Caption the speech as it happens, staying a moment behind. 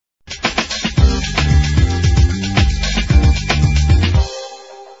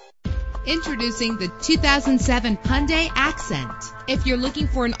Introducing the 2007 Hyundai Accent. If you're looking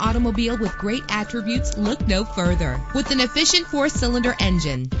for an automobile with great attributes, look no further. With an efficient 4-cylinder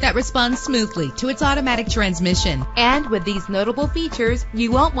engine that responds smoothly to its automatic transmission. And with these notable features,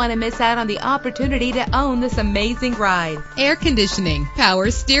 you won't want to miss out on the opportunity to own this amazing ride. Air conditioning,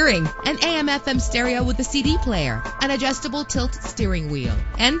 power steering, an AM/FM stereo with a CD player, an adjustable tilt steering wheel.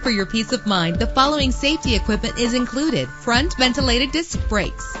 And for your peace of mind, the following safety equipment is included: front ventilated disc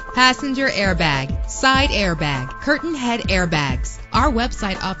brakes, passenger airbag, side airbag, curtain head airbags. Our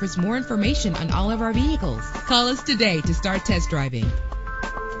website offers more information on all of our vehicles. Call us today to start test driving.